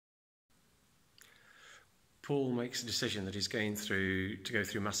Paul makes a decision that he's going to go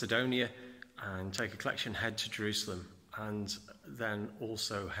through Macedonia and take a collection, head to Jerusalem, and then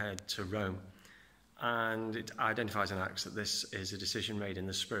also head to Rome. And it identifies in Acts that this is a decision made in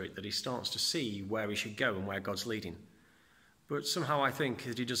the Spirit, that he starts to see where he should go and where God's leading. But somehow I think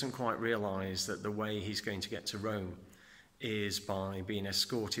that he doesn't quite realise that the way he's going to get to Rome is by being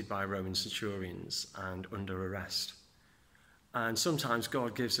escorted by Roman centurions and under arrest. And sometimes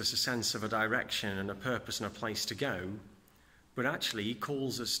God gives us a sense of a direction and a purpose and a place to go, but actually he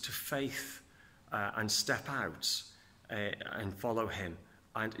calls us to faith and step out and follow him.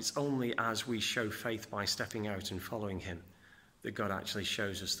 And it's only as we show faith by stepping out and following him that God actually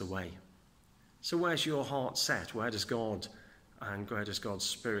shows us the way. So where's your heart set? Where does God and where does God's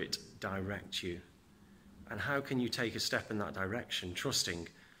Spirit direct you? And how can you take a step in that direction, trusting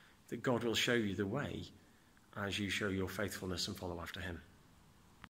that God will show you the way as you show your faithfulness and follow after him?